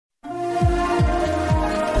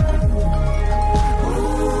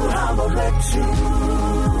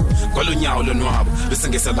Kolonyawo lonwabo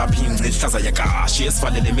besengese lapha ingci ihlaza yakashi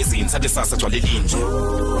esivalele emizini sathi sasa gcwale linje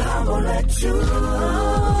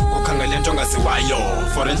ukhangele into ongaziwayo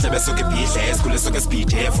for endlebe esuke ibhidle esikhule esuke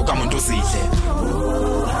esibhidhe evuka umuntu uzidle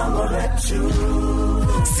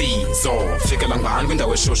Sizo fikela ngani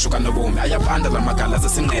kwindawo eshushu kanobomi ayabanda lamagala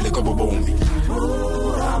zesinqele kobobomi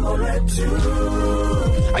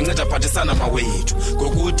Anceda phathisana mawethu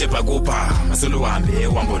ngokude bhakupha maseluhambe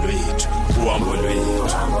uhambo lwethu uhambo lwethu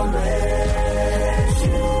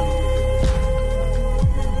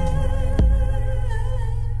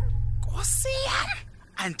Kosiyam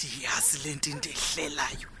andiyazi lento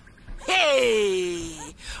indehlelayo Hey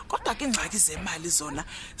kodwa ke ingxaki zemali zona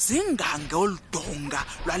zingange oludonga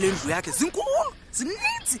lwalendlu yakhe zinkulu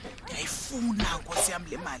zininzi ndiyayifuna Nkosi yami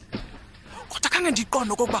le mali kodwa khange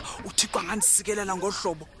ndiqondo kokuba uThixo angandisikelela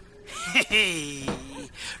ngohlobo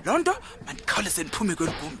lonto mandikhawuleze ndiphume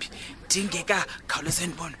kweligumbi dingeka khawuleze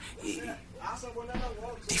ndibone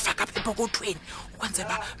ndifaka apha epokothweni ukwenze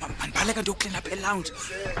ba mandibaleka ndiyoklina apha elounge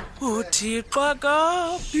uThixo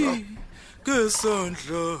akaphi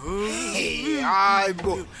Kesandla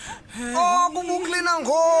hayibo kubuklina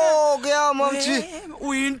ngoku yamamthi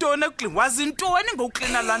uyintoni ekuklina wazi intoni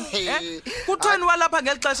ngokuklina lana kuthweni walapha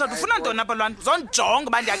ngelixesha ufuna ntoni apha lwana uzonjonga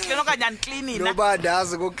ba ndiyaklina okanye andiklinina noba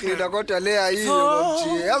ndazi koklina kodwa le ayiyo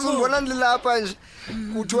mamthi yazi umbona ndilapha nje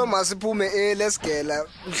kuthiwe masiphume lesigela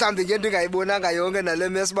mhlambi ke ndingayibonanga yonke nale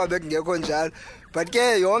mesi babe kungekho njalo but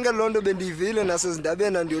ke yonke lonto bendivile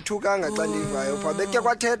nasezindabeni ndiyothukanga xa ndivayo pha beke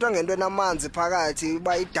kwathethwa ngento enamanzi phakathi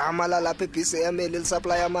ba idama lalapha eBCM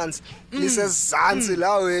elisupply amanzi lisezantsi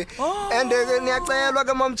lawe and ke niyacelwa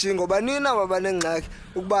ke mamjingo banina babanengxaki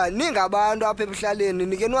ukuba ningabantu apha emhlaleni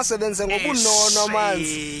nike niwasebenze ngobunono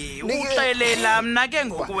amanzi nikuxelela mna ke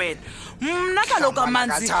ngokuwena mna kaloku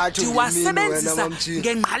amanzi ndiwasebenzisa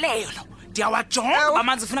ngengqalelo ndiyawajonga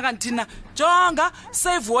amanzi funeka ndithina jonga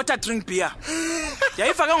save water drink beer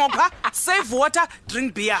yayifaka ngopha save water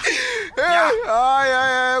drink beer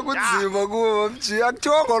hayi kunzima kuwe mji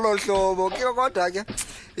akuthoko lo hlobo ke kodwa ke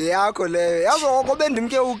yakho leyo yazo kobe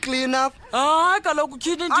ndimke uclean up kaloku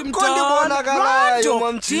uthini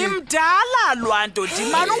ndimdala lwanto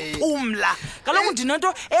ndimana uphumla kaloku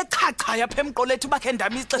ndinento echachayo apha emqolethu bakhe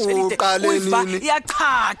ndami ixesha elide uyiva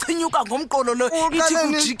iyachacha inyuka ngomqolo lo ithi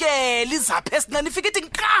kujikela izapha esinene ifika ithi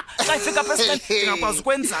nka xa ifika apha esinene ndingakwazi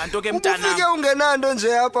ukwenza nto ke mntana ufike ungenanto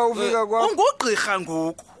nje apha ufika kwakho ungugqirha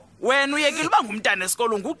ngoku wena uyekile uba ngumntana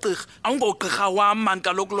esikolo ngugqirha awungogqirha wam mani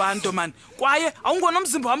kaloku lwanto mani kwaye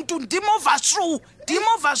awungonomzimba wamntu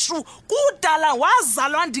ndimovashu kudala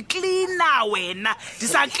wazalwa ndiklina wena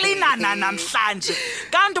ndisaklinana namhlanje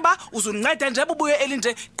kanti uba uzundinceda nje bubuye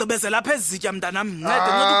elinje gqibezela apha ezitya mntanam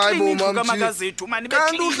nceda uklina indlu kamakazethu mani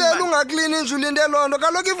kanti uhleli ungaklini indlu into elonto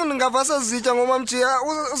kaloku ifu ndingavasa zitya ngomamjiya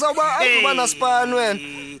uzawuba nasipani wena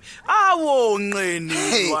awo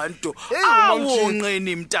nqeni wanto awo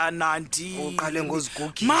nqeni mntanandi uqale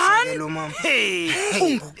ngozigugisa lo mama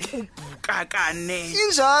unguqubhuka kane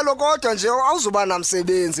injalo kodwa nje awuzoba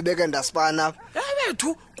namsebenzi beke ndasipana apha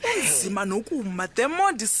bethu kunzima nokuma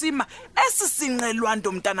demondisima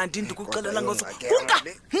esisinqelwanto mntanandi ndikuxelela ngoso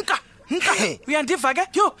nka uyandiva ke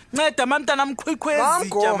yo nceda mamntana mkhwikhwezi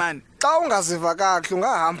zitya mani xa ungaziva kahle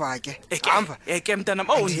ungahamba ke hamba ke mntanam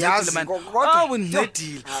uncedile mani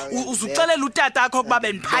uncedile uzuxelela utata akho ukuba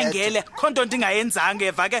bendiphangele khonto ndingayenzanga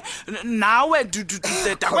eva ke nawe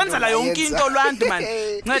ndakwenzela yonke into lwanto mani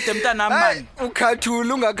ncede mntanam mani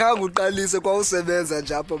ukhathula ungakhange uqalise kwa usebenza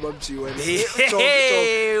nje apha babjiwe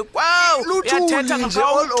wow uyathetha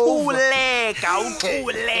ngawuthuleka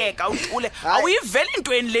awuyiveli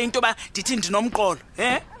intweni le into ba ndithi ndinomqolo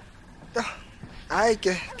hayi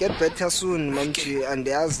ke get better soon mamji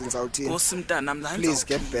andiyazi ngizawuthini ngosimntana mna please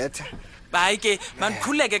get better hayi ke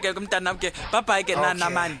manikhuleke ke kumntanam ke bye ke nana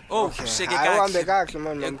mani sheke kahle uhambe kahle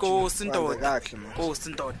mani ngosindoda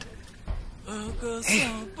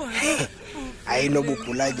hayi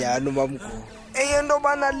nobugula nyano mamkhulu eyento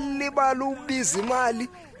bana libala ubiza imali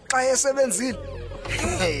xa esebenzile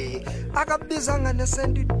akabizanga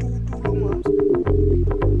nesenti tutu lo mama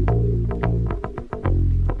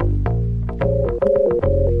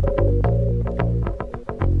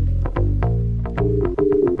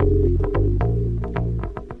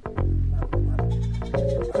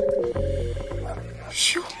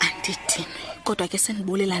kodwa ke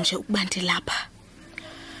senibulela nje ukuba ndilapha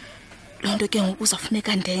lonto ke ngoku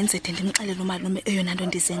uzafuneka ndenze ndimxelele umalume eyona nto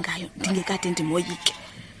ndize ngayo ndingekade ndimoyike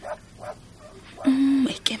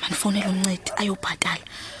eke manifonela umncedi ayobhatala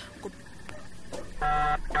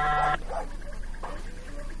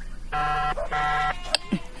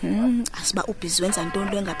Asiba ubhizi wenza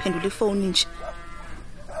ntoni lo engaphendula ifoni nje.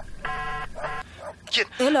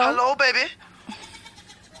 Hello. Hello baby.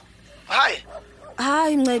 Hi.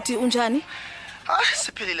 Hayi Ncedi unjani?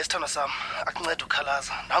 Siphilile sithando sami. Akuncede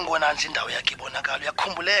ukhalaza. Nangona nje indawo yakhe ibonakala.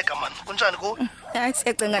 Uyakhumbuleka man. Kunjani ku? Hayi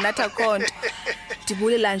siyacinga nathi akhonto.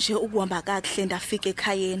 Ndibulela nje ukuhamba kahle ndafika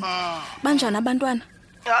ekhayeni. Banjani abantwana?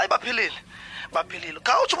 Hayi baphilile.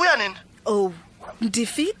 Khawuthi ubuya nini? Oh,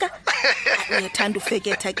 ndifika. Uyathanda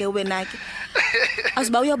ufeketha ke wena ke.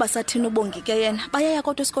 Aziba uyoba sathina ubongi ke yena. Bayaya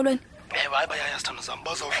kodwa esikolweni? Hayi bayaya sithando sami.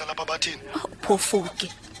 Bazawuhlala apha bathini?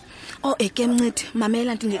 Phofuke. Eke Ncedi,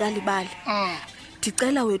 mamela ndingekalibali.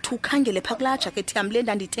 Ndicela wethu ukhangele phakula jacket yam le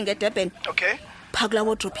ndandiyithenga eDurban. Okay. Phakula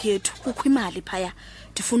wardrobe yethu kukho imali phaya.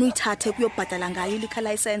 Ndifuna uyithathe kuyobhadala ngayo i-liquor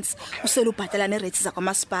license. Usele ubhadala ne-rates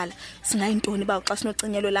zakwamasipala. Singayintoni ba xa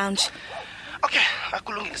sinocinyelwe lounge. Okay,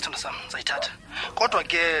 akulungile sithando sami. Sayithatha. Kodwa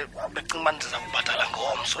ke becinga manje ndiza kubhadala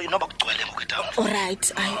ngomso inoba kugcwele ngokwethamu.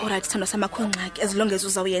 Alright sithando sami akho ngxaki as long as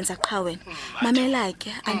uzawuyenza qha wena. Mamela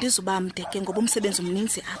ke andizuba mde ke ngoba umsebenzi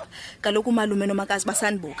omninzi apha. Kaloku umalume nomakazi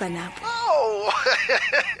basandibuka nabo.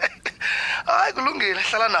 Hayi kulungile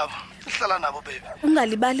hlala nabo baby.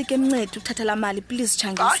 Ungalibali ke Ncedi uthatha la mali please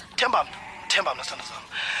Changisa. Hayi themba mna sithando sami.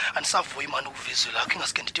 Andisavuyi manje ukuvizwe lakho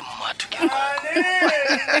ingasike ndithi mmathu ke ngoko.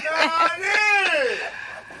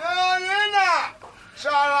 Nina,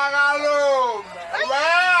 Shalagalo.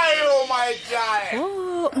 Where you my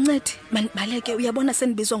child? Ncedi, manibaleke uyabona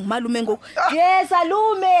senibizwa ngumalume ngoku. Yes,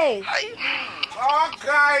 alume.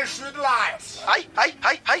 Okay, sweetheart.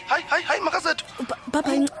 Hayi makazethu.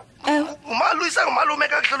 Baba Umalume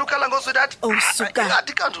kakudlela ukhala ngoswedathi. Suka.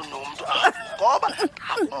 Ngathi kanti unomuntu ngoba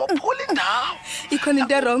umophula indawo. Ikhona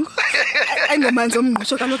into wrong. Ayingomanzi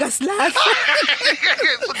omngqosho kaloku asilahla.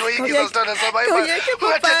 Unoyikisa sithanda sabayi.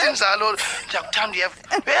 Ungathethe injalo. Ndiyakuthanda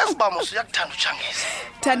uyazi bamusu uyakuthanda uChangisa.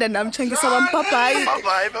 Thanda nami Changisa wami bye.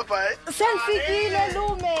 Bye. Sengifikile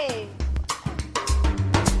lume.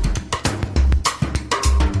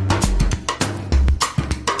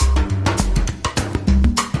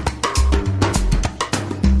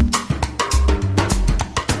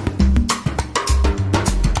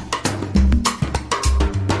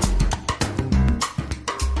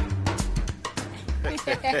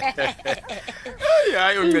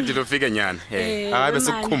 Hayi uncedile ufike nyana. Hayi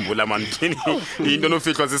bese ukukhumbula man thini. Into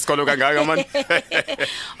nofihlwa sisikolo kangaka man.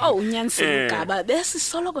 Unyanisile ugaba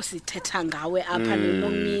besisoloko sithetha ngawe apha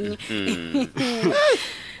nomini.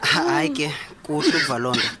 Hayi ke kuhle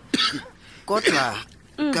ukuvalonda. Kodwa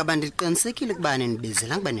Gaba ndiqinisekile kuba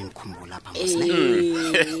nibizela kuba ninikhumbula apha mosine.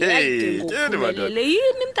 Le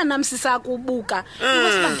yini mntanami sisakubuka.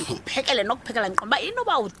 Ubasiba ndikuphekele nokuphekela ngiqomba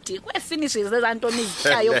inoba udikwe finishes ezantoni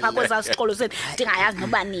izityayo phaka kwesasikolo sethu ndingayazi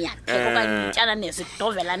noba niyapheka okanye nityana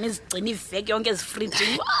nezidovela nezigcina iveki yonke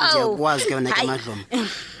ezifridging. Ndiyakwazi ke wena ke Madlomo.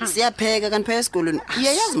 Siyapheka kanti phaya esikolweni.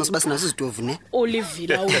 Iyayazi masiba sinazo izitovu ne.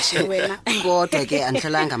 Olivila unje wena. Kodwa ke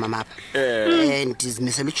andihlalanga mama apha.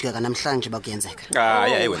 Ndizimisela ujika namhlanje bakuyenzeka.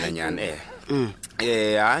 Hayi wena nyana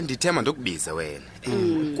ndithema ndokubiza wena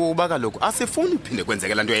kuba kaloku asifuni uphinde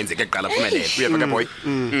kwenzeke lanto yenzeke eqala phumelele uyeva ke boy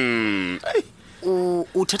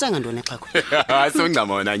uthatha ngantoni xakho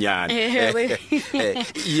asongcama wena nyana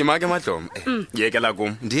yima ke Madlomo yekela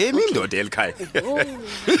kum ndimi indoda elikhaya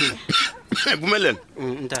phumelele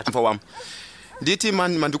mfo wami ndithi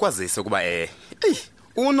mandikwazise kuba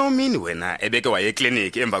unomini wena ebeke waye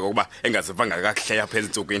eclinic emva kokuba engazivanga kakuhle yapha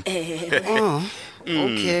entsukwini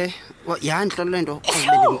okay ya nhlolo lento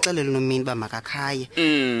bendimxelela nomini ba makakhaye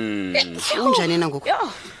unjani na ngoku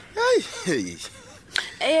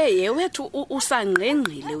hayi wethu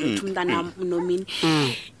usangqengqile wethu mntana nomini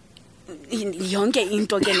yonke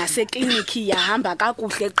into ke naseclinic yahamba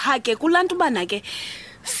kakuhle qha ke kulantu bana ke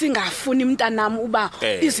singafuni mntanami uba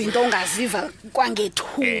izinto ongaziva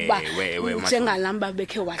kwangethuba njengalamba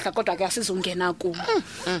bekhe wahla kodwa ke asizongena kubo.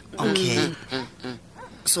 Okay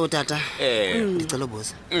so tata ndicela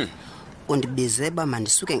ubuza undibize ba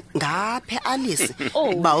mandisuke ngaphe Alice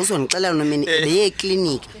ba uzonixelela nomini beye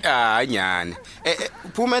eclinic nyani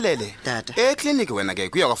uphumelele eclinic wena ke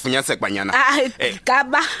kuyakufunyaniseka banyana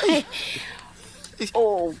Gaba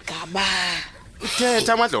Gaba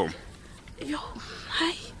thetha Madlomo yo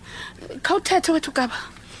hayi khawuthethe wethu Gaba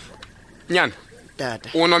nyana tata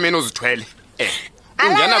unomini uzithwele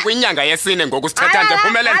ungena kwinyanga yesine ngoku sithetha nje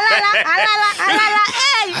phumelela. Alala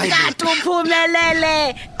ngathi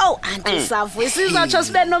uphumelele. Oh anti savu sizotsho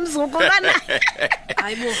sibe nomzukulwana.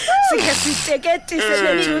 Hayibo. Sikhe siteketise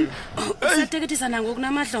lethuna. Siteketisa nangoku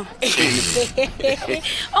namadlo.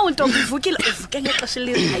 Oh ntombi ivukile uvuke ngexesha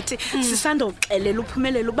leright. Sisanda uxelela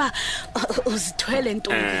uphumelele uba uzithwele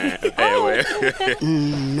ntombi. Ewe.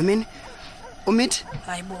 Nomini. Umithi?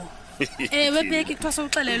 Hayibo. Webheki kuthiwa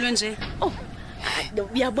sowuxelelwe nje. Oh.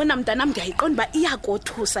 Uyabona mntanam ndiyayiqonda uba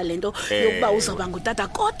iyakothusa lento yokuba uzawuba ngutata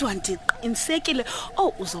kodwa ndiqinisekile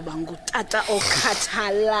uzoba ngutata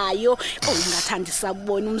okhathalayo ingathandi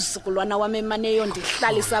sabona umzukulwana wam emaneyo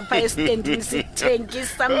ndihlalisa phaa esitendini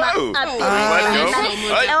sithengisa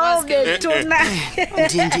bethuna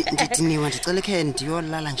ndidiniwe ndicela khe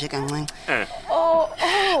ndiyolala nje kancinci.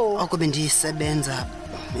 Oko bendisebenza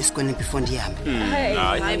esikweni before ndihambe.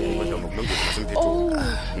 Hayi,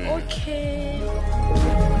 okay.